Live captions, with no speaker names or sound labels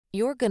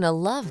You're gonna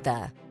love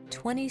the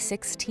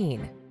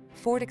 2016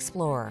 Ford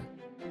Explorer.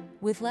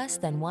 With less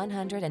than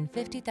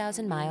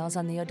 150,000 miles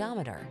on the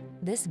odometer,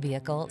 this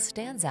vehicle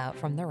stands out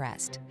from the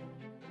rest.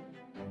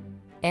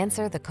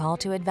 Answer the call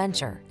to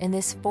adventure in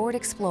this Ford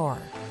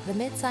Explorer, the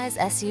midsize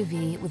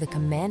SUV with a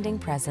commanding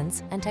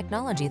presence and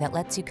technology that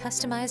lets you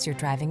customize your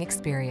driving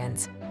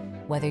experience.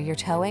 Whether you're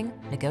towing,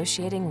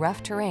 negotiating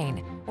rough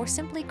terrain, or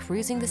simply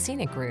cruising the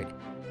scenic route,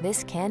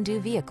 this can-do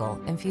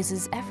vehicle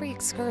infuses every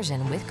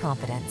excursion with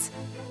confidence.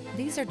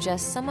 These are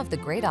just some of the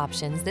great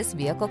options this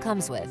vehicle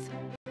comes with: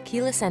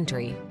 keyless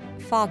entry,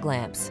 fog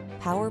lamps,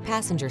 power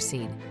passenger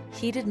seat,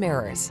 heated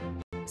mirrors,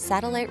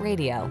 satellite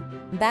radio,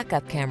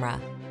 backup camera,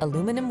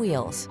 aluminum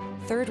wheels,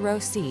 third row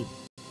seat,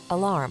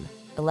 alarm,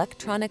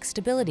 electronic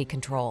stability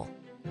control.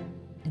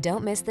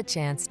 Don't miss the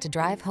chance to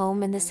drive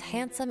home in this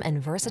handsome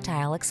and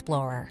versatile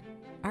Explorer.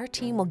 Our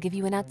team will give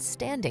you an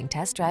outstanding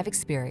test drive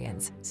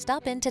experience.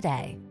 Stop in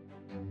today.